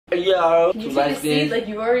yeah. Can you take a seat? Like,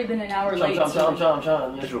 you've already been an hour late. I'm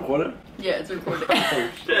trying. It's recording? Yeah, it's recording. Oh,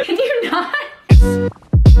 shit. Can you not?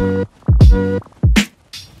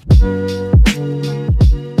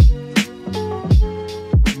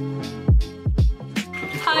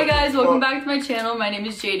 Hi guys, welcome back to my channel. My name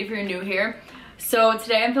is Jade if you're new here. So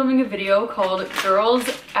today I'm filming a video called Girls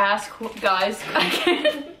Ask Guys.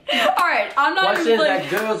 Alright, I'm not Questions that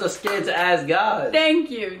girls are scared to ask guys. Thank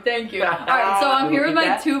you. Alright, so I'm here with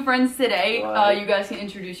my two friends today. You guys can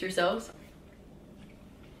introduce yourselves.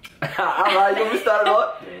 Alright, you want me to start it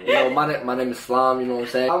off? Yo, my name is Eslam, you know what I'm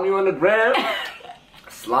saying? I'm you on the gram.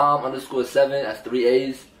 Eslam_7, that's 3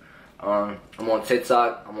 A's. I'm on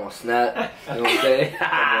TikTok, I'm on Snap, you know what I'm saying?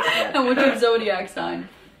 And what's your zodiac sign?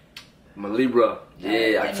 I'm a Libra.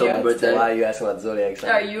 Yeah, October birthday. Why are you asking about the zodiac sign?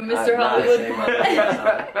 Are you Mr. Hollywood?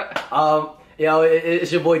 Yo,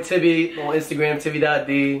 it's your boy Tibby on Instagram,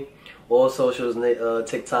 Tibby.d. All socials,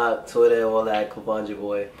 TikTok, Twitter, all that. Come find your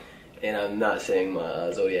boy. And I'm not saying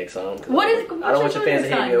my zodiac sign. What is? I don't want your fans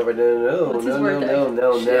to hate me over. No. I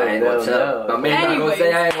ain't gonna tell. My man's not gonna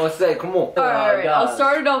say. I ain't gonna say. Come on. Alright, I'll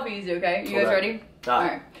start it off easy, okay? You guys ready?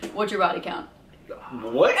 Alright. What's your body count?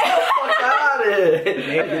 What? Get the fuck out of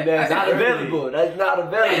here. That's not available. That's not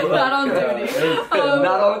available. Not on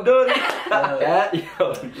duty. Not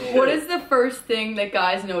on duty. What is the first thing that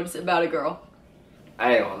guys notice about a girl?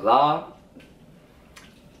 I ain't gonna lie.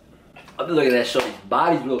 I'll be looking at shorty's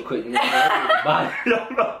bodies real quick. You know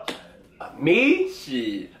what Me?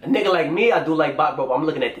 Shit. A nigga like me, I do like body, bro. I'm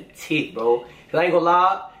looking at the teeth, bro. Cause I ain't gonna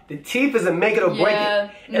lie, the teeth is a make it or break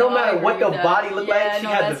it. It don't matter what the body look like. She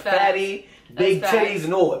had the fatty, big titties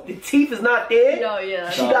and all. If the teeth is not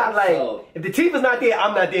there, she got like. If the teeth is not there,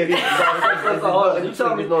 I'm not there either. You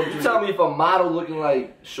tell me if a model looking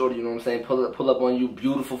like shorty, you know what I'm saying? Pull up on you,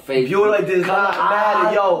 beautiful face. You like this, not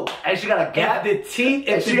matter, yo. And she got a gap. If the teeth,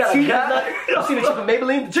 you see the chick from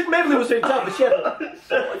Maybelline? The chick from Maybelline was straight tough, but she had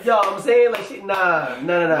a, yo, I'm saying like she, nah.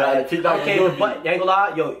 The teeth not okay, but you ain't gonna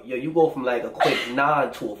lie, yo, you go from like a quick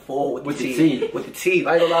 9 to a 4 with the teeth. With the teeth,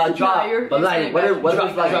 I ain't gonna lie, drop. But like, what if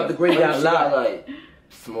it's like drop the grade down like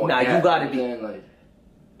small? Nah, you gotta be like.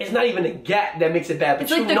 It's not even a gap that makes it bad, but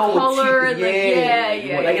it's you like the know color, what teeth, like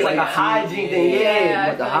it's like a hygiene thing,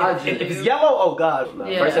 the hygiene. If it's yellow, oh god.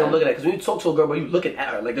 First thing I'm looking at, because when you talk to a girl, bro, you looking at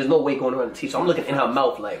her, like there's no way going around the teeth, so I'm looking in her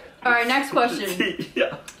mouth, like. All right, next question.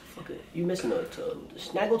 You missing the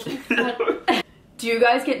snaggle tooth? Do you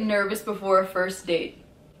guys get nervous before a first date?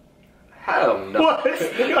 Hell no. What?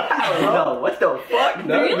 Hell no. What the fuck?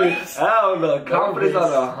 Nervous? Hell no. Confidence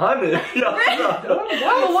on 100.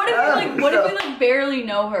 But what if you like barely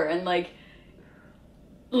know her and like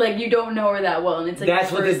you don't know her that well and it's like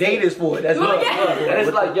that's what the date is for. That's what. And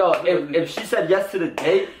it's like, yo, if she said yes to the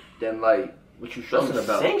date, then like what you stressing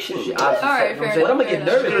about? Sanction. She obviously said, fair I'm gonna get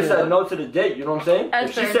nervous. She could have said no to the date. You know what I'm saying?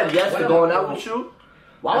 If she said yes to going out with you.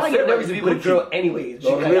 Why would I get nervous to be with a girl anyways,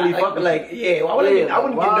 bro? She really fucking like, yeah, why would I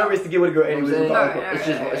wouldn't get nervous to get with a girl anyways.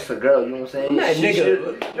 It's a girl, you know what I'm saying? I'm not a nigga.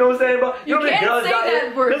 You know what I'm saying, bro? You can't girls say out that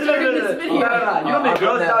here. word during this video. You know how many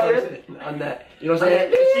girls out here? I'm not. You know what I'm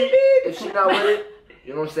saying? If she not with it,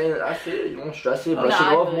 you know what I'm saying? That's it. You don't stress it, brush it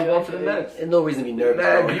off, move on to the next. There's no reason to be nervous.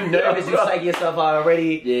 You nervous, you psych yourself out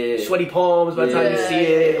already. Yeah. Sweaty palms by the time you see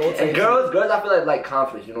it. And girls, I feel like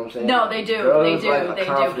confidence, you know what I'm saying? No, they do. They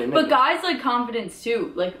do. But guys like confidence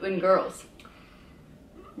too, like in girls.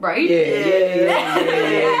 Right? Yeah.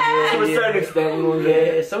 To a certain extent, you know what I'm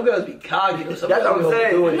saying? Some girls be cocky. That's what I'm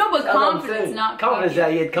saying. No, but confidence, not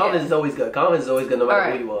confidence. Confidence is always good. Confidence is always good no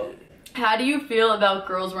matter who you are. How do you feel about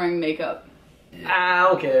girls wearing makeup? I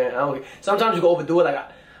don't care. Sometimes you go overdo it. Like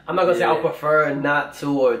I'm not gonna say I prefer not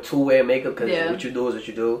to or to wear makeup because what you do is what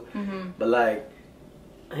you do. But like,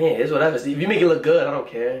 it's whatever. See, if you make it look good, I don't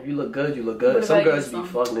care. If you look good, you look good. Some girls be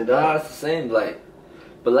fucking it up. It's the same. Like,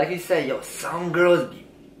 but like he said, yo, some girls be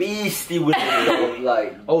beastie with it. Yo,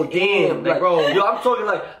 like, oh damn, like bro. Yo, I'm talking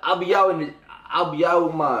like I'll be out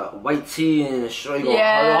with my white tee and shorty going,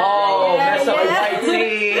 that's a white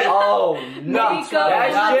tee. Oh, no.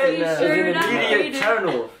 That shit is an immediate turn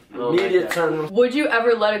off. Immediate turn off. Would you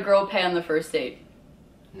ever let a girl pay on the first date?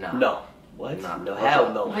 No. What? No.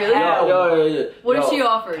 Hell no. Really? Yo. What if she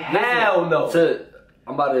offered? Hell no.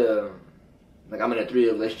 I'm about to, I'm in a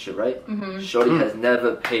 3-year relationship, right? Shorty has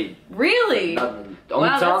never paid. Really? Nothing. The only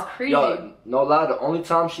time, that's crazy. Yo, no lie, the only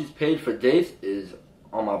time she's paid for dates is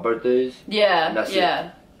on my birthdays. Yeah,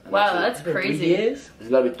 wow, that's crazy. 3 years? It's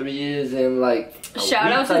gotta be 3 years and like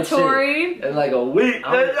shout out to Tori. In like a week.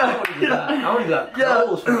 I only got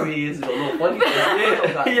clothes for 3 years ago. No funny.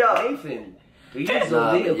 Nathan. Okay. I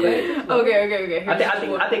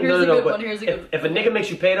think no. But if a nigga makes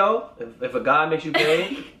you pay though, if a guy makes you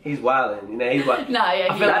pay, he's wildin'. You know, he's wild. Nah,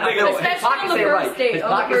 yeah. Especially on the first date.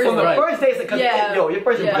 On the first date, because your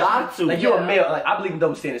first impression, like you're a male. Like I believe in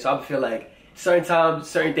double standards, so I feel like certain times,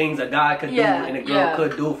 certain things a guy could do and a girl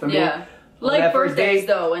could do for me. Yeah. Like birthdays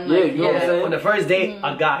though, and like, you know what I'm saying? On the first date,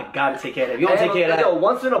 a guy gotta take care of that. You don't take care of that. Yo,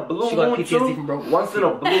 once in a blue moon, too. Once in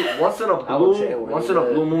a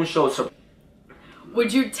blue moon show.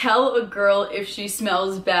 Would you tell a girl if she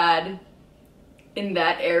smells bad in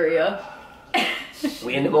that area?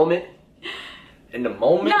 We in the moment. In the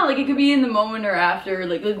moment? No, like it could be in the moment or after.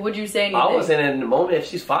 Like would you say anything? I was saying it in the moment. If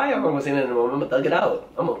she's fire, I'm gonna say it in the moment. I'm gonna thug it out.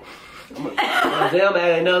 I'm ain't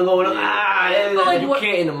nothing going on. Like, you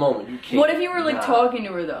can't in the moment. You can't. What if you were like talking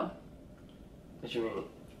to her though? What you mean?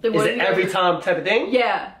 Like, is it every time type of thing?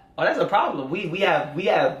 Yeah. Oh, that's a problem. We have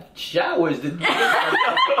showers to do.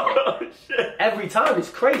 Every time it's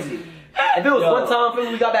crazy. If it was one time for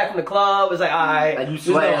me, we got back from the club, it's like, alright, and you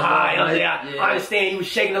sweat high. I understand you was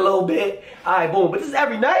shaking a little bit. Alright, boom. But this is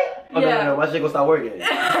every night? Oh, no, my shit gonna start working.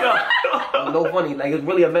 No funny. Like, it's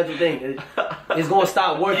really a mental thing. It's gonna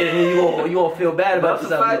stop working and you gonna feel bad about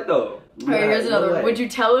yourself. That's a fact, though. Alright, here's another one. Would you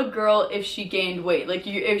tell a girl if she gained weight? Like,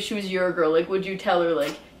 if she was your girl, like, would you tell her,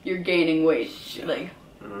 like, you're gaining weight? Like,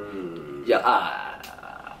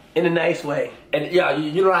 in a nice way. And you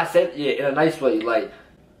know what I said? Yeah, in a nice way. Like,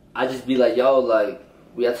 I just be like, yo, like,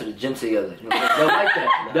 we out to the gym together. You know, they'll like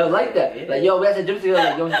that. They'll like that. Yeah. Like, yo, we out to the gym together.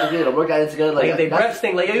 Like, yo, we together, work out together. Like if they breath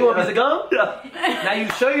stink, like, yo, you want a piece of gum? Now you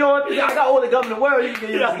sure you want? I got all the gum in the world. You can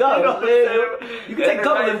use gum. You can take a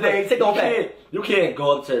couple of them things. Take all back. You can't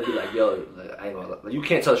go up to her and be like, yo, like, I ain't gonna, like, you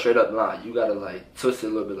can't tell straight up, nah. You gotta, like, twist it a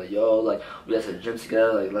little bit, like, yo, like, we out to the gym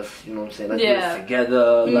together, like, let's, you know what I'm saying, let's do this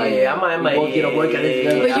together, like, I might get a workout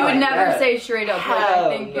together. But you would never say straight up, like, I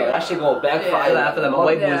think that shit gonna backfire. I feel like my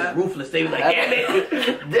white boys is ruthless. They be like, damn it,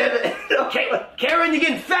 Karen, you're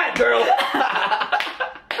getting fat, girl.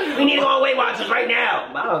 We need to go on Weight Watchers right now.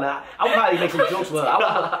 I don't know. I would probably make some jokes with her.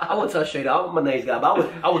 I wouldn't tell her straight up. I'm a nice guy, but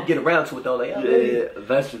I would get around to it though. Like,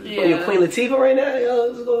 eventually. You Queen Latifah right now? Yo,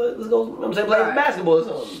 let's go. You know what I'm saying, play basketball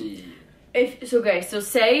or something. So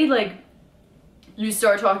say like you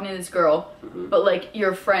start talking to this girl, but like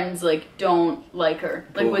your friends like don't like her.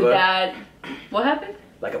 Like Approve would her. that? What happened?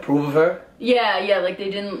 Like approve of her? Yeah, like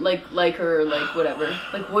they didn't like her, or like whatever.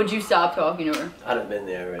 Like would you stop talking to her? I'd have been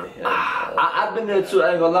there already. I've been there too.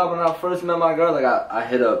 I ain't gonna lie. When I first met my girl, like I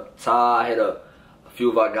hit up Ty, I hit up a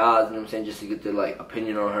few of our guys. You know what I'm saying, just to get their like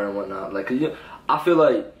opinion on her and whatnot. Like, 'cause, you know, I feel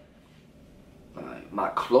like my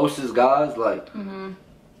closest guys, like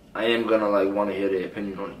I am gonna like want to hear their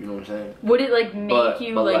opinion on it. You know what I'm saying? Would it like make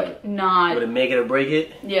you like not? Would it make it or break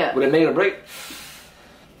it? Yeah. Would it make it or break?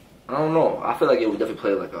 I don't know. I feel like it would definitely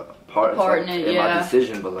play like a part in it, in my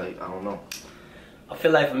decision, but like I don't know. I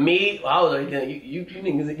feel like for me, I was like, you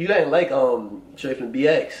didn't like Straight from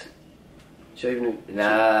BX.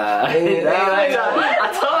 Nah. I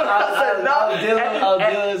told her. I said no. I was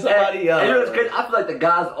dealing with somebody. It was crazy. I feel like the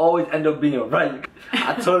guys always end up being right.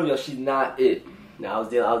 I told him, yo, she's not it. Nah, I was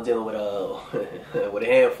dealing with with a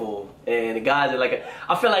handful, and the guys are like,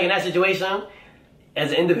 I feel like in that situation,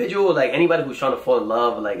 as an individual, like anybody who's trying to fall in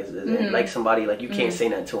love, or like like somebody, like you can't say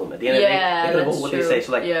nothing to them. At the end of the day, they're gonna go what they say.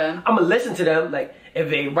 So like, I'm gonna listen to them. Like if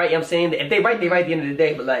they right, I'm saying if they right, they right at the end of the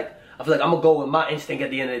day. But like, I feel like I'm gonna go with my instinct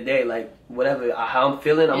at the end of the day. Like whatever how I'm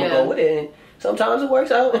feeling, I'm gonna go with it. And sometimes it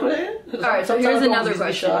works out. All right, so here's another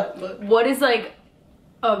question. What is like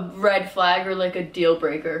a red flag or like a deal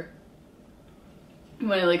breaker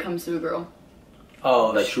when it like comes to a girl?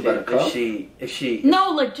 Oh, like if she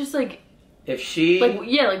no, like just like. If she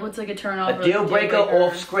like what's like a turn off? A deal breaker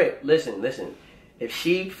off script. Listen. If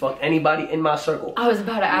she fucked anybody in my circle, I was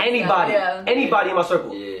about to ask anybody in my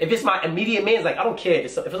circle. Yeah. If it's my immediate man's, like I don't care. If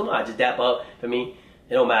it's someone I just dap up for me,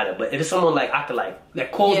 it don't matter. But if it's someone like I could like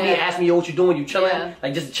that calls me, ask me, yo, what you doing? You chilling?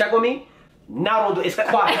 Like just to check on me. Now don't do it. It's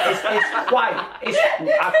quiet. It's quiet.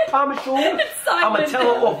 I promise you, I'm gonna tell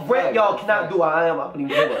her off rip. Y'all cannot do it. I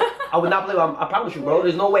wouldn't even do it. I would not play with her. I promise you, bro.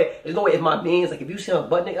 There's no way. If my man's like, if you see a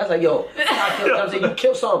butt nigga, I was like, yo, I'm saying you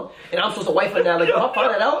killed something, and I'm supposed to wife her now. Like, yo, I'll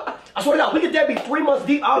find that out. I swear to God, we could be 3 months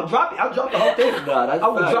deep. I'll drop it. I'll drop the whole thing. I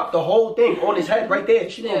would drop the whole thing on his head right there.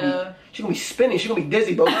 She gonna be spinning. She gonna be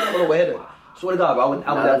dizzy, bro. She don't know what hit her. Swear to God, bro.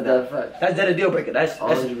 That's a deal breaker. That's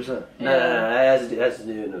 100%.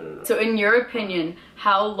 No. So, in your opinion,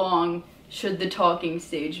 how long should the talking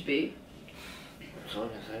stage be?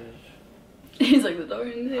 He's like the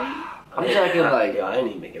talking stage. I'm talking like, yo, I didn't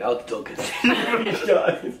even make it out the talking stage. I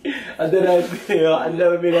did I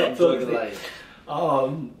never made it out the talking stage.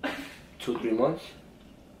 Like 2-3 months.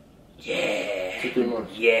 Yeah. 2 to 3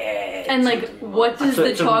 months. Yeah. And like, what does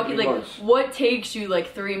the talking like? months. What takes you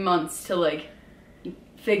like 3 months to like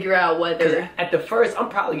figure out whether? At the first, I'm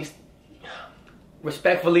probably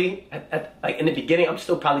respectfully like in the beginning, I'm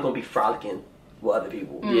still probably gonna be frolicking with other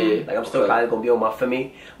people. Yeah. Like I'm still probably gonna be on my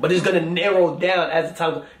family, but it's gonna narrow down as the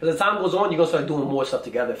time. As the time goes on, you're gonna start doing more stuff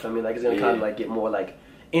together. For me, like it's gonna kind of like get more like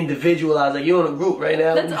individualized. Like you're in a group right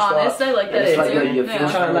now. That's honest. I like that. It's like too. your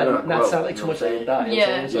feelings trying to for her like not grow, sound like too you know much what I'm like that.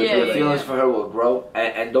 Yeah, Your feelings for her will grow,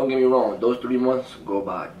 and don't get me wrong, those 3 months go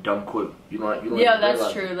by dumb quick. You don't Yeah, even that's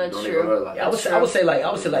realize true. it. That's You don't true. even realize Yeah, it. I would say like 2.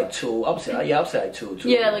 I would say like 2.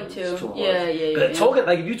 Yeah, like 2. It's 2 months. Yeah. Talking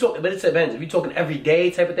like if you talk, but it depends. If you're talking every day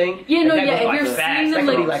type of thing. Yeah, no, like, that yeah. goes If by you're fast. seeing them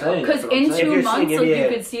That could be like, because If in you're 2 months, seeing like them, you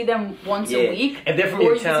could see them once a week. If they're from or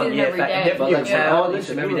your you could see town, them yeah, every fact. day. If they're from But your like, town,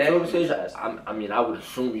 listen, every you know, day. I mean, I would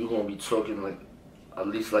assume you're gonna be talking like at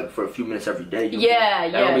least like for a few minutes every day. Yeah,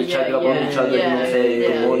 Y'all gonna be checking up on each other. You know what I'm saying?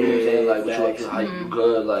 Good morning. You know what I'm saying? Like, what you up to? How you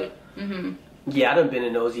good? Like. Yeah, I done been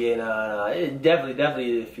in those. Yeah, nah. It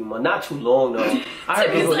definitely a few months. Not too long though. I heard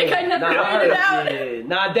Timmy's people. like, I never made it out. Yeah,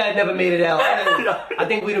 nah, Dad never made it out. I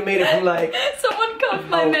think we'd have made it from like. Someone cuffed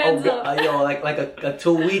my man's up. Yo, like a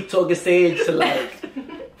 2-week talking stage to like.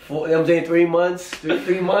 4, you know what I'm saying 3 months.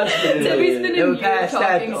 3 months. Timmy's been in Never year past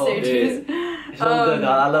that, talking though. stages. It's all good,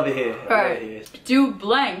 dog. I love it here. Alright. Do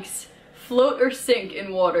blanks float or sink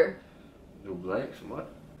in water? Do blanks? What?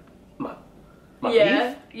 My Yeah.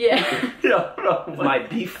 beef? Yeah. Yeah, no. My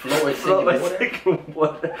beef float or sink in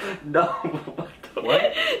water? Water. No.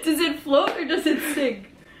 What? Does it float or does it sink?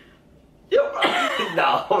 Yo, no,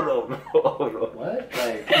 hold on. What?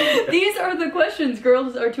 Like, These are the questions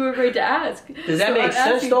girls are too afraid to ask. does that So make I'm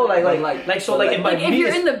sense asking though? them. Like, if my Like if meat you're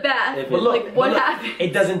is, in the bath, If it- but look, like what but look, happens?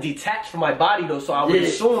 it doesn't detach from my body though, so I would Yeah.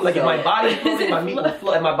 assume like if my Yeah. body's floating, my meat will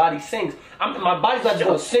float, and my body sinks. My body's not just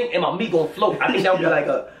gonna sink and my meat gonna float. I think that would be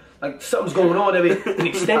like something's going on, there be an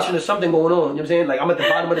extension of something going on. You know what I'm saying? Like I'm at the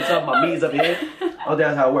bottom of the tub, my meat is up here. Oh,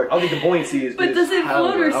 that's how it works. I don't think the buoyancy is. But does it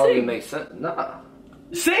float or That don't even sink? make sense. Nah.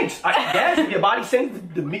 Sinks. I guess if your body sinks,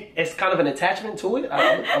 the meat it's kind of an attachment to it.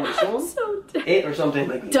 I would assume So it or something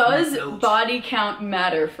like. does floats. body count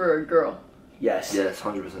matter for a girl? Yes. Yes,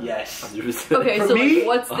 100%. Yes. 100%. Okay, For so me, like,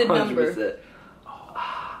 what's the number? 100%.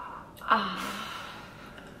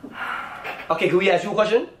 Okay, can we ask you a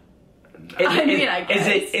question? I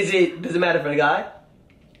guess. Does it matter for the guy?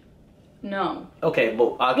 No. Okay,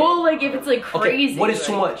 well, okay. Well, like if it's like Okay, crazy. what is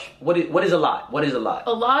too like, much? What is a lot? What is a lot?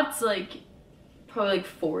 A lot's like probably like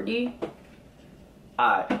 40.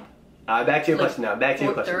 Alright, back to your question now. Back to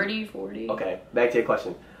your question. 30, 40. Okay, back to your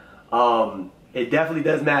question. It definitely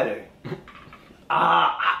does matter.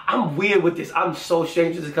 I'm weird with this. I'm so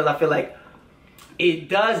strange with this because I feel like it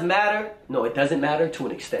does matter. No, it doesn't matter to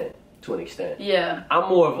an extent. To an extent. Yeah. I'm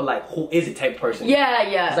more of a like, who is it type person. Yeah,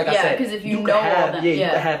 yeah. 'Cause like I yeah, said, because if you could know have, all that. you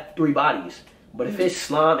could have 3 bodies. But if it's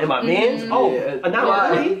slime and my man's, Yeah. not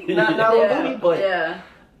on booty, not on booty, but yeah.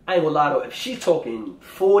 I ain't gonna lie though, if she's talking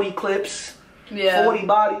 40 clips, Yeah. 40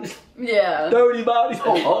 bodies, Yeah. 30 bodies,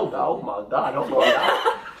 oh my god, oh my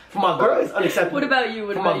god. For my girl, it's unacceptable. What about you?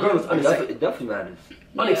 What For about my girl, you? it's unacceptable. It definitely matters.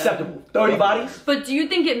 Unacceptable. 30 bodies? But do you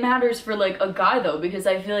think it matters for like a guy though? Because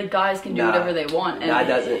I feel like guys can do Nah. whatever they want. And Nah, it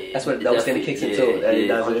doesn't. That's what double standard kicks into. It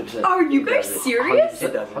doesn't. 100%. Are you It guys doesn't. serious?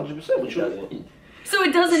 It doesn't. 100%. What It you doesn't. mean? So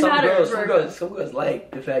it doesn't matter for some girls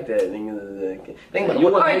like the fact that think about You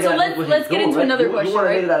it. want Alright, a nigga so that let's- knows what let's he's get doing, into right? another You question, want a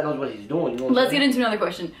right? nigga that knows what he's doing. You know what Let's I'm get saying? into another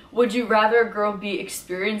question. Would you rather a girl be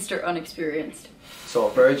experienced or unexperienced? So a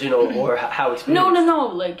virgin or how experienced? No.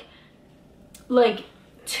 Like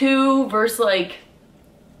 2 versus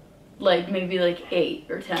like maybe like 8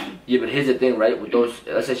 or 10. Yeah, but here's the thing, right? With those,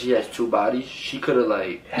 let's say she has 2 bodies, she could have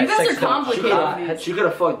like. You guys sex are complicated. She could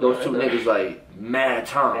have fucked those 2 niggas like mad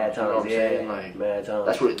times. Mad You know what times, I'm yeah. saying? Like, Mad times.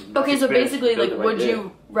 that's what. Okay, so experience basically, like, building right would there.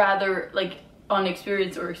 you rather like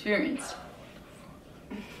unexperienced or experienced?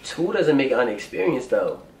 2 doesn't make it unexperienced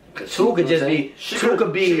though. 'Cause 2 could just she be. 2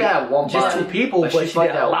 could be she could have one just body, 2 people, but she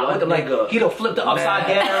like did a lot with them. Like he done flipped her upside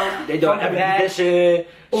down. They done from the every back, position.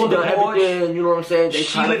 She on the done porch. everything. You know what I'm saying? They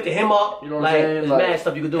She tryna- lifted him up. You know what like I'm saying? there's Like, mad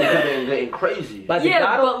stuff you could do. getting crazy. But the Yeah,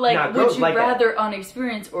 guy but don't- like, nah, would girls you like that. rather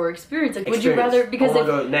unexperienced or experienced? Like, would you Experience. rather because I want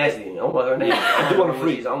if her nasty. I want her nasty. I do want to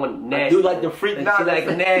freak. I want I nasty. do like the freak. She like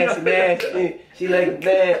nasty, nasty. She like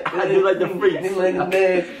nasty. I do like the freaks. She like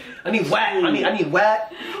nasty. I need whack. I need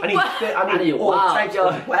whack. I need fit. I need all wild. types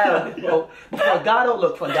of wow, bro. But for a guy, don't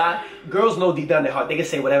look for a guy. Girls know deep down in their heart they can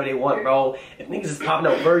say whatever they want, bro. If niggas is popping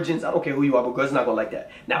out virgins, I don't care who you are, but girls not gonna like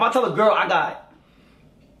that. Now if I tell a girl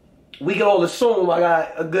we can all assume I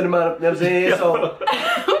got a good amount of, you know what I'm saying? So,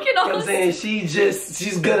 we can you know what I'm saying?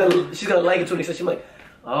 She's gonna like it to an extent. She's like,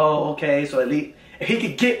 oh, okay. So at if he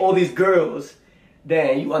could get all these girls,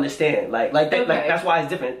 then you understand. Like that's why it's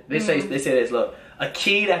different. They say this. Look, a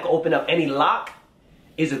key that can open up any lock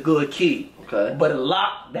is a good key. Okay. But a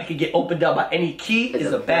lock that can get opened up by any key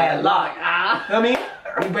is a bad lock. You know what I mean?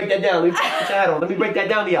 Let me break that down. Let me put your hat on. Let me break that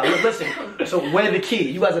down to y'all. Look, listen. So where's the key?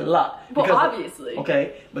 You guys are the lock. Well, obviously.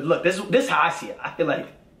 Okay. But look, this is how I see it. I feel like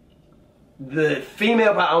the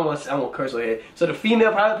female part, I don't want to curse over here. So the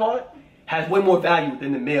female private part has way more value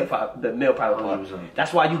than the male private part. 100%.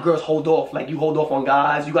 That's why you girls hold off. Like you hold off on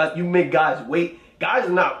guys. You make guys wait. Guys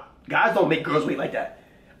don't make girls wait like that.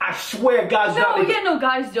 I swear guys don't. No,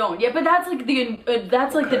 guys don't. Yeah, but that's like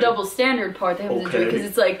the double standard part they have to do, because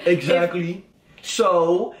it's like exactly.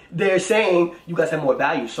 So they're saying you guys have more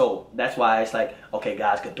value, so that's why it's like, okay,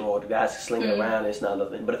 guys can throw it, guys can sling it around, it's not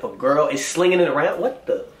nothing. But if a girl is slinging it around, what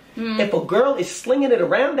the? If a girl is slinging it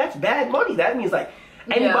around, that's bad money. That means like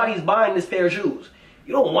anybody's buying this pair of shoes.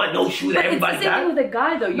 You don't want no shoes that everybody got. It's the same thing with a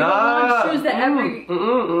guy though. You don't want shoes that every.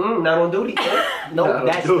 Not on duty. No,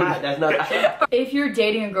 that's not. If you're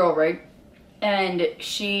dating a girl, right, and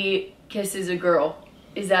she kisses a girl,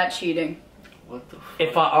 is that cheating? What the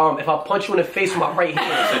fuck? If I punch you in the face with my right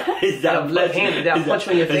hand, is that left-handed? That punch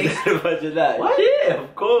you in your face? That? What? Yeah,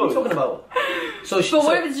 of course. What are you talking about? But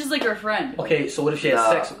what if it's just like her friend? Okay, so what if she has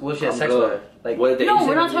sex? What if she has sex with her? Like, no,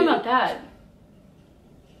 we're not talking about that.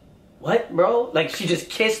 What, bro? Like she just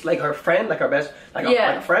kissed like her friend, like her best, like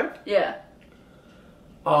a friend? Yeah.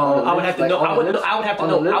 I would have to know. I would have to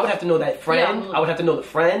know. I would have to know that friend. Yeah. I would have to know the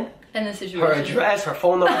friend. And the situation. Her address, her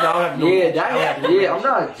phone number. I would have to know. I'm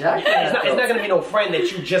not jacking. It's not gonna be no friend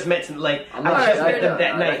that you just met. Like I just met them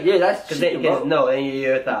that night. Yeah, that's cheating. No,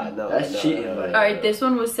 you're thought. No, that's cheating. All right, this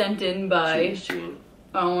one was sent in by.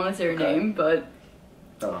 I don't want to say her name, but.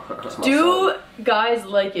 Do guys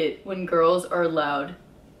like it when girls are loud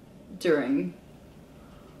during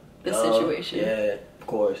the situation? Yeah, of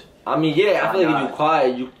course. I mean, yeah, I feel like if you're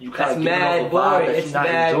quiet, you kind of mad boring. It's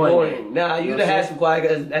mad boring. Nah, you to have some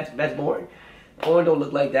quiet guys. That's boring. Porn don't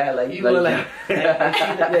look like that. Like you look like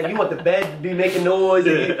you want the bed to be making noise,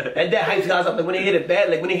 and that hypes guys up. Like when they hit a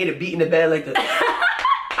bed, like when they hit a beat in the bed, like the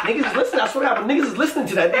niggas is listening. I swear to God, niggas is listening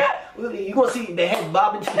to that. You gonna see their head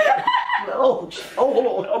bobbing to that. Hold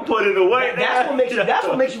on. I'm putting it away. That's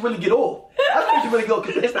what makes you really get off. That's what makes you really go,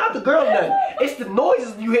 because it's not the girl nothing. It's the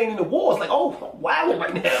noises you hearing in the walls. Like, oh, I'm wilding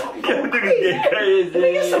right now. I'm going crazy. Let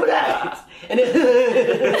me get some of that. And then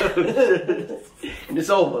and it's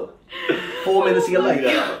over. 4 minutes of your life.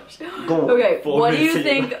 Go on. Okay, what do you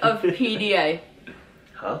think of PDA?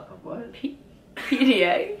 Huh? What?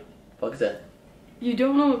 PDA? Fuck is that? You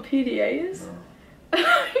don't know what PDA is? Are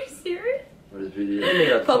you serious? What is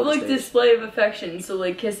PDA? Public display of affection, so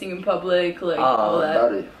like kissing in public, like all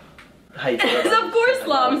that. How you feel about of course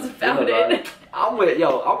Lom's found it. I'm with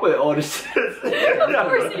all this shit. Of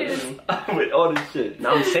course he is. I'm with all this shit.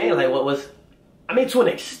 No, I'm saying like what was, I mean to an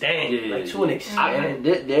extent. Yeah, like to an extent. I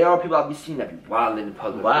mean, there are people I be seeing that be wilding in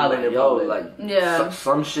public. Wilding in public. Like yeah.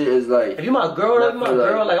 Some shit is like. If you my girl,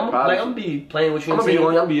 I'm be playing with you.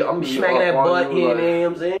 I'm be smacking that butt here, you know what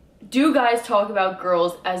I'm saying? Do guys talk about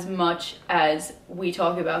girls as much as we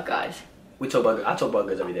talk about guys? I talk about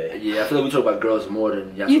girls every day. Yeah, I feel like we talk about girls more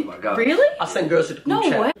than y'all talk about guys. Really? I send girls to the group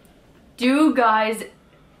chat. No way. Do guys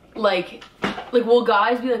like will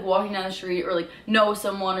guys be like walking down the street or like know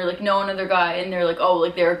someone or like know another guy and they're like, oh,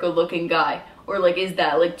 like they're a good looking guy, or like is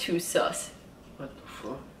that like too sus? What the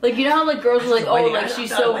fuck? Like you know how like girls are like, oh, like she's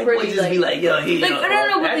so pretty, just be like, yo, he, like no, but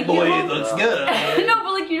that like boy you know, looks good. No,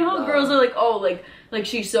 but like you know how girls are like, oh, like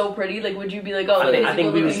she's so pretty. Like would you be like, oh, I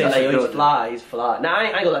think we would say like, yo, he's fly. Nah, I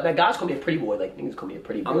ain't gonna lie. That guy's gonna be a pretty boy. Like niggas gonna be a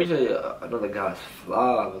pretty boy. I'm gonna say another guy's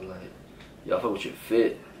fly, but like, yo, I fuck with your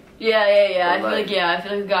fit. Yeah. I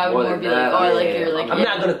feel like a guy would more be like, oh, I like your like. I'm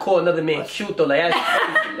not gonna call another man cute though. Like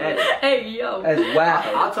that's hey yo. That's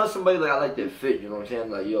wild. I'll tell somebody like I like their fit. You know what I'm saying?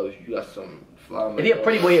 Like, yo, you got some fly. If he a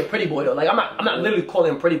pretty boy, he a pretty boy though. Like I'm not literally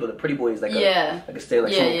calling him pretty, but the pretty boy is like like a stay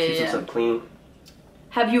like someone keeps himself clean.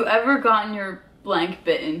 Have you ever gotten your blank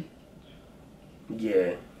bitten?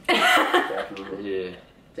 Yeah.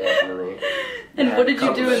 Definitely. And what did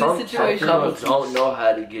you do in this situation? Some don't know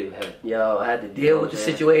how to give head. Yo, I had to deal with the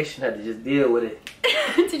situation. I had to just deal with it.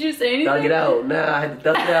 Did you say anything? Dug it out. Nah, I had to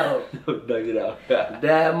dug it out. Dug it out.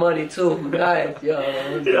 Bad money too. Nice.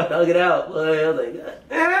 Yo, dug it out. Boy, I was like,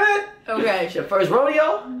 okay. It's your first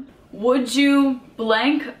rodeo? Would you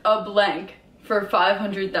blank a blank for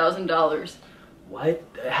 $500,000? What?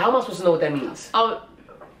 How am I supposed to know what that means?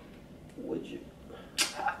 Would you?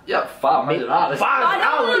 Yeah, $500. $500. No,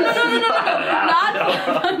 not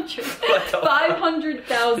 $500.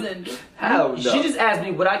 $500,000. How? She just asked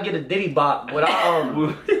me, would I get a Diddy bop? Would I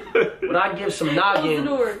Would I give some noggin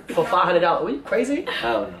for $500? Are you crazy?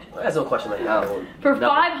 I don't know. That's no question like that. For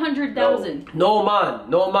 500,000. No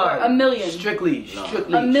man. A million. Strictly.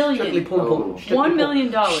 A million. Strictly pum pum. $1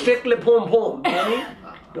 million. Strictly pum pum.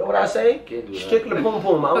 You know what I say? Can't do that. Strictly pum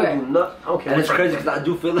pum. I don't do nothing. I don't care. And it's crazy because I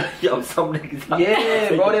do feel like, yo, some niggas. Yeah,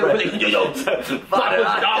 bro. They really, yo,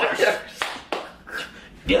 $500.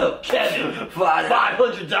 Yo, Kevin,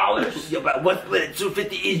 $500. Yo, but what's split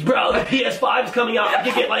 $250 each, Bro, the PS5 is coming out. I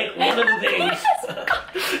can get like one of the things.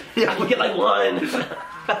 I can get like one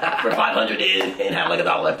for $500 and have like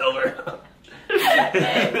 $1 left over.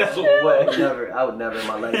 That's no way. I would never in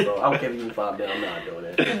my life, bro. I don't care if you give me $5. I'm not doing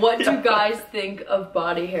it. What do guys think of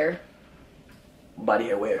body hair? Body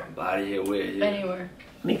hair where? Body hair where? Yeah. Anywhere.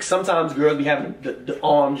 I mean, sometimes girls be having the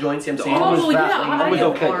arm joints. You know what I'm saying? Oh, yeah, I was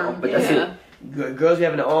have okay, arm. but that's it. Girls be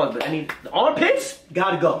having the arms, but I mean, the armpits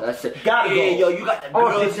gotta go. That's it. Gotta go. Yo, you got the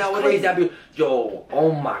girls nowadays that be, yo,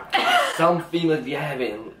 oh my god, some females be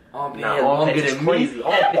having armpit hair longer than crazy.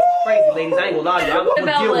 Armpits is crazy, ladies. I ain't gonna lie to you. What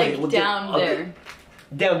about like down there?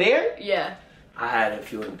 Down there? Yeah. I had a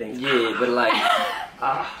few of them things. Yeah, but like,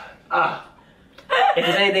 if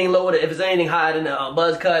it's anything lower, if it's anything higher than a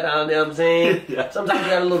buzz cut, I don't know what I'm saying. Yeah. Sometimes you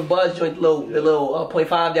got a little buzz joint, the little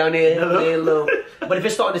 0.5 down there, but if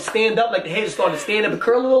it's starting to stand up, like the head is starting to stand up and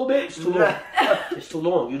curl a little bit, it's too long. It's too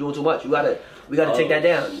long. You're doing too much. We gotta take that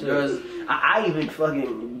down. Because I even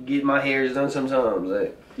fucking get my hairs done sometimes.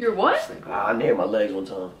 Like, Your what? I nared my legs one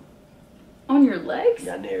time. On your legs?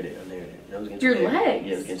 Yeah, I nared it. That was getting Your too hairy. legs?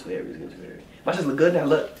 Yeah, it was getting too hairy. My shit look good now.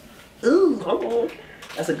 Look. Ooh, hold on.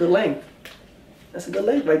 That's a good length. That's a good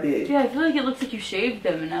length right there. Yeah, I feel like it looks like you shaved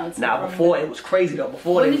them and now it's Nah, before it was crazy though.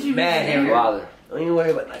 Before When it did was you mad do hairy. that? Don't even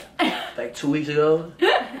worry about like 2 weeks ago.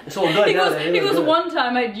 It's all good now. He goes, one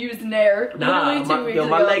time I'd used Nair. Nah, literally 2 weeks ago.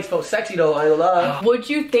 my legs felt sexy though, I ain't gonna lie. Would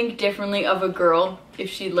you think differently of a girl if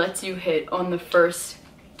she lets you hit on the first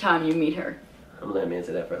time you meet her? I'm gonna let me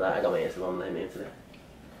answer that first. I got my answer, but I'm gonna let me answer that.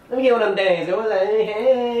 Let me get one of them things. What was that?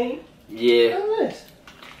 Hey. yeah, What's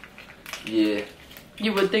this? yeah,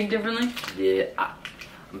 You would think differently? yeah.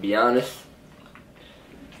 I'll be honest.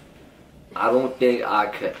 I don't think I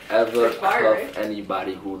could ever cuff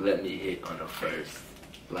anybody who let me hit on the first,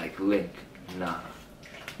 like, link. Nah.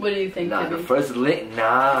 What do you think, Nah, Tibby? the first link,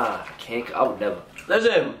 nah. I would never.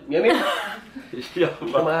 Listen, you hear me? Yo,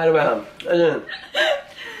 I'm out around.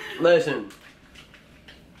 Listen.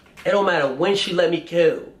 It don't matter when she let me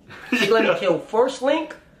kill. She let me kill first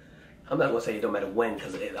link. I'm not gonna say it don't matter when,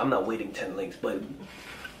 because I'm not waiting 10 links. But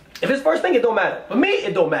if it's first link, it don't matter. For me,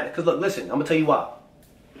 it don't matter. Because look, listen, I'm gonna tell you why.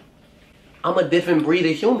 I'm a different breed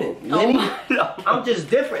of human. You hear me? I'm just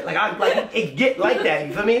different. Like it get like that.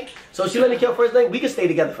 You feel me? So she let me kill first link. We can stay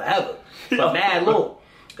together forever. But mad long.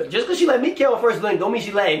 Just because she let me kill first link, don't mean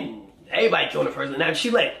she let everybody kill on the first link. Now if she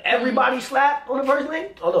let everybody slap on the first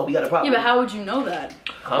link, oh no, we got a problem. Yeah, but how would you know that?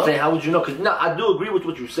 I'm saying, how would you know? Because no, I do agree with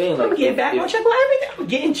what you're saying. I'm Like, getting background check on everything. I'm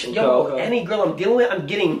getting any girl I'm dealing with, I'm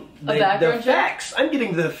getting the facts. I'm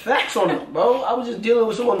getting the facts on it, bro. I was just dealing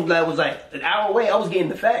with someone that was like an hour away. I was getting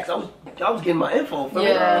the facts. I was getting my info from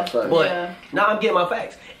Yeah, her. But now I'm getting my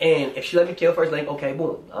facts. And if she let me kill first link, okay,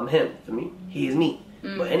 boom, I'm him. For me, he is me.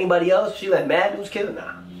 But anybody else, she let mad dudes kill her,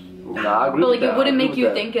 nah. Nah, I agree But with like, that. it wouldn't make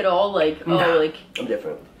you think at all, like, Nah. oh, like. I'm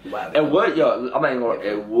different. Wow. It would, yo, I'm not even gonna,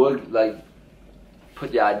 it would, like,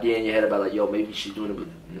 put the idea in your head about, like, yo, maybe she's doing it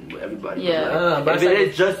with everybody. Yeah. Like, if it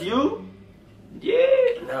is just you, yeah.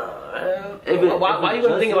 Nah. Why you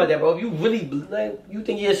gonna think about that, bro? If you really, like, you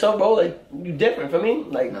think you're yourself, bro, like, you different from me.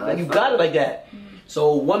 Like you got it like that.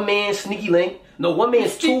 So one man's sneaky link, one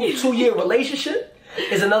man's two-year relationship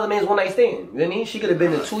is another man's one night stand. You know what I mean? She could have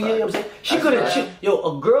been in 2 years, you know what I'm saying? She could have,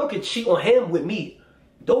 a girl could cheat on him with me.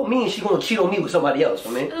 Don't mean she gonna cheat on me with somebody else,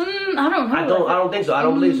 I mean. I don't know. I don't think so. I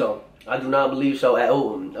don't believe so. I do not believe so at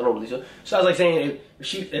all. I don't believe so. So I was like saying,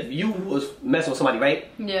 if you was messing with somebody, right?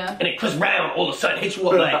 Yeah. And then Chris Brown all of a sudden hits you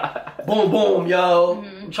up like, boom, boom, yo.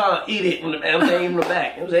 I'm trying to eat it, I'm saying, in the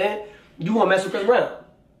back. You know what I'm saying? You want to mess with Chris Brown.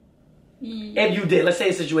 Yeah. If you did, let's say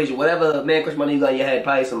a situation, whatever man Chris money you got in your head,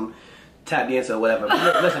 probably some tap dancer or whatever.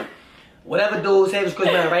 But listen, whatever dude says Chris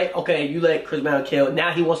Brown, right? Okay, you let Chris Brown kill.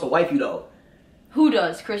 Now he wants to wife you though. Who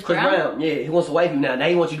does? Chris Brown? Yeah, he wants to wife you now. Now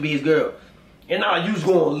he wants you to be his girl. And now you just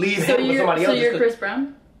gonna leave him for somebody else. So you're Chris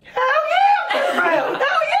Brown? Hell yeah, Chris Brown.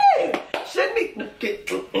 Hell yeah. Shouldn't be.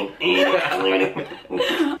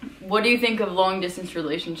 What do you think of long distance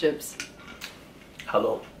relationships? How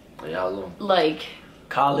long? Yeah, how long? Like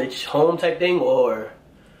College, home type thing, or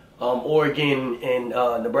Oregon and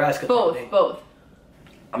Nebraska type thing? Both.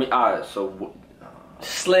 I mean, alright, so...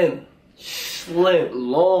 Slim.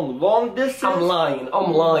 Long distance? I'm lying.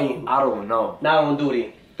 I don't know. Nah, don't do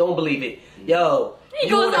it. don't believe it. Yo, he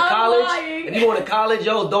goes, lying. If you going to college,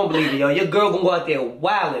 yo, don't believe it, yo. Your girl gonna go out there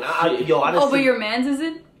wilding. But your man's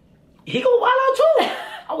isn't? He gonna wild out too.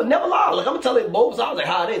 I would never lie. Like, I'm telling both sides like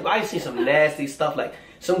how it is. But I see some nasty stuff. Like,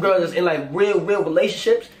 some girls that's in like real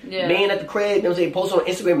relationships, man at the crib, you know what I'm saying, posting on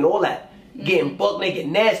Instagram and all that. Getting buck naked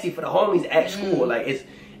nasty for the homies at school. Like,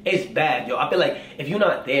 it's bad, yo. I feel like if you're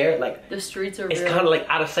not there, like, the streets are it's kind of like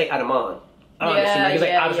out of sight, out of mind. Honestly, like, it's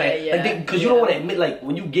like out of sight. Like, because you don't want to admit, like,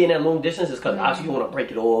 when you get in that long distance, it's because obviously you want to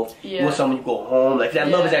break it off. You want someone you go home. Like, that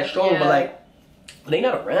love is that strong, but like, when they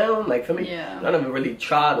not around, like, for me, I never really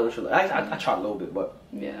tried on shit. I tried a little bit, but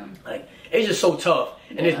like, it's just so tough,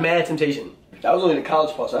 and it's mad temptation. That was only the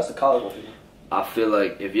college part, so that's the college one for you. I feel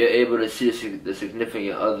like if you're able to see the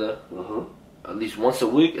significant other at least once a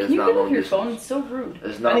week, it's not long distance. Phone? It's so rude.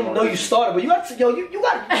 It's not. I didn't even know you started, but you got to, yo, you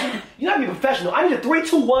gotta be professional. I need a 3,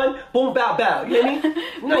 2, 1, boom, bow, bow. You know what I mean?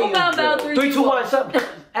 Boom, bow, bow, 3, 2, 1, something.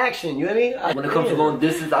 Action. You know what I mean? When it comes to long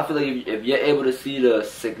distance, I feel like if you're able to see the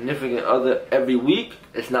significant other every week,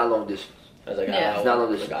 it's not long distance. It's like an hour. It's not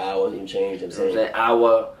long distance. Like an hour, even change. You know what I'm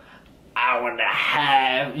saying? Hour and a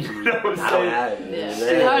half. You know what I'm saying? Hour and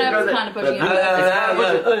a half is kind of pushing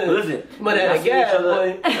it. Listen,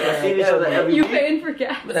 I see each other every you week. paying for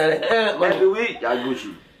gas. Every week, I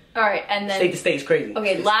Gucci. Alright, and then state to state's crazy.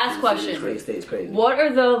 Okay, last question. State to state's crazy. What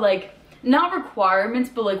are the, like, not requirements,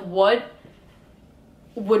 but like what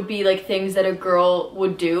would be like things that a girl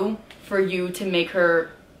would do for you to make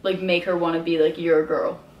her want to be like your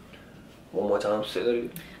girl? One more time, say that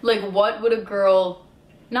again. Like, what would a girl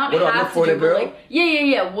not what have to do, but like,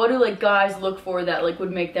 yeah. What do like guys look for that like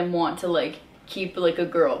would make them want to like keep like a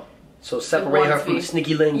girl? So separate her from the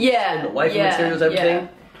sneaky links and the wifey materials, everything.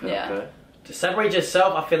 Yeah. Okay. To separate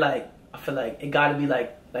yourself, I feel like it gotta be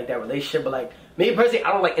like that relationship. But like me personally,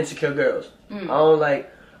 I don't like insecure girls. I don't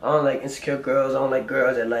like insecure girls. I don't like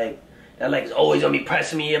girls that is always gonna be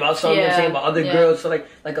pressing me about something. You know what I'm saying, about other girls. So like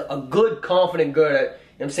a good confident girl that,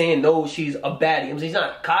 you know what I'm saying, knows she's a baddie. You know what I'm saying, she's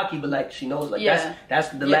not cocky, but like she knows like that's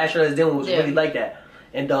the last girl I was dealing with was really like that.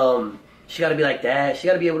 And she gotta be like that. She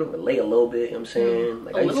gotta be able to relate a little bit. You know what I'm saying?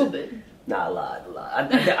 Like, a little bit. Nah, a lot.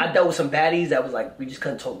 I dealt with some baddies that was like we just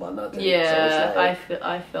couldn't talk about nothing. Yeah, so like,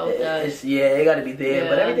 I felt that. It got to be there,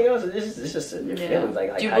 but everything else is just your feelings.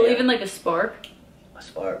 Like, do you believe in like a spark? A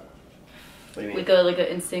spark. What do you mean? Like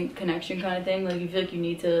a instant connection kind of thing. Like you feel like you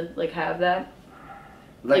need to like have that.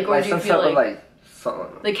 Like or do you some feel type like of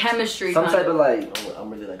something. Like chemistry. Some type of like.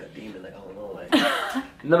 I'm really like a demon. Like I don't know. Like.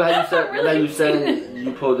 Remember how you said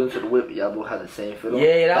you pulled into the whip, y'all both had the same feeling?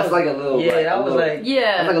 Yeah, that's like a little. Yeah, that was like.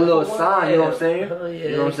 That's like a little sign. You know what I'm saying?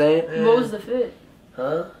 You know what I'm saying? Yeah. What was the fit?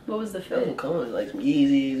 Huh? What was the fit? Like some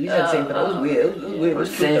Yeezys. We had the same fit. It was weird. It was weird. It was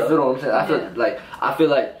the same fit. I'm saying. I feel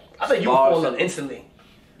like you fall in instantly.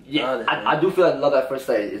 Yeah, I do feel like love at first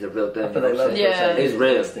sight is a real thing. I feel like love at first sight it's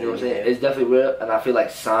real. You know what I'm saying? It's definitely real, and I feel like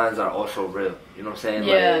signs are also real. You know what I'm saying?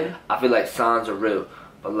 Yeah. Like, I feel like signs are real,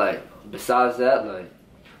 but like besides that,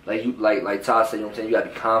 like Todd said, you know what I'm saying? You gotta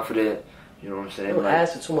be confident. You know what I'm saying? Don't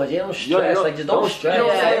ask for too much. Yeah, don't stress. Just don't stress. You know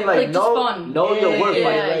what I'm saying? Like know your worth.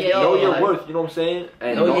 Know your worth. You know what I'm saying?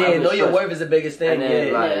 And know your worth is the biggest thing.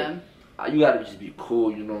 And then, you gotta just be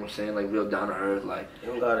cool, you know what I'm saying? Like real down to earth, like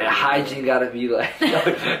and hygiene gotta be like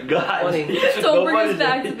God. Don't bring us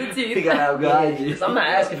back to the teeth. You gotta have good hygiene. I'm not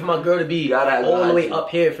asking for my girl to be all the way up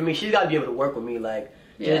here. For me, she's gotta be able to work with me, like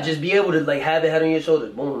just be able to like have the head on your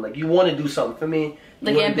shoulders. Boom, like you want to do something for me.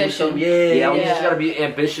 Like ambition. Yeah, she gotta be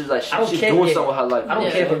ambitious. Like she's doing something with her life. I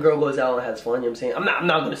don't care if a girl goes out and has fun. You know what I'm saying? I'm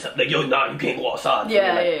not gonna say like yo, nah, you can't go outside.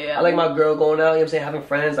 Yeah. I like my girl going out. You know what I'm saying? Having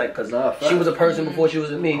friends, like, cause she was a person before she was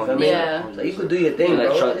with me. For me, like you could do your thing,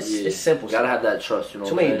 bro. Trust, it's simple. You gotta have that trust. You know,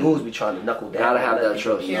 too many dudes be trying to knuckle down. Gotta have that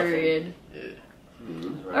trust. Period.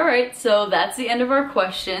 All right, so that's the end of our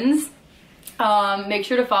questions. Make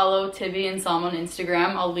sure to follow Tibby and Sam on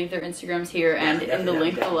Instagram. I'll leave their Instagrams here and in the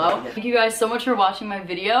link below. Thank you guys so much for watching my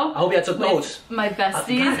video. I hope y'all took notes. My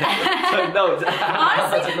besties. Took notes.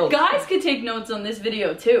 Honestly, guys could take notes on this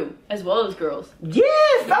video too, as well as girls. Yeah,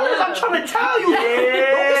 fellas, I'm trying to tell you.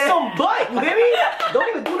 Don't get some butt, you hear me? Don't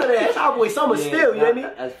even do that. That's our boy Summer still, you hear me?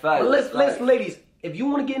 That's fine. But listen, ladies. If you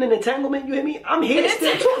want to get in an entanglement, you hear me? I'm here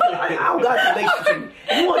still too. I don't got the relationship.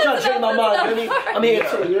 If you want to try to change my mind, you hear me? I'm here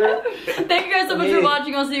too, you hear me? Thank you guys so much for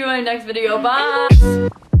watching. I'll see you in my next video. Bye.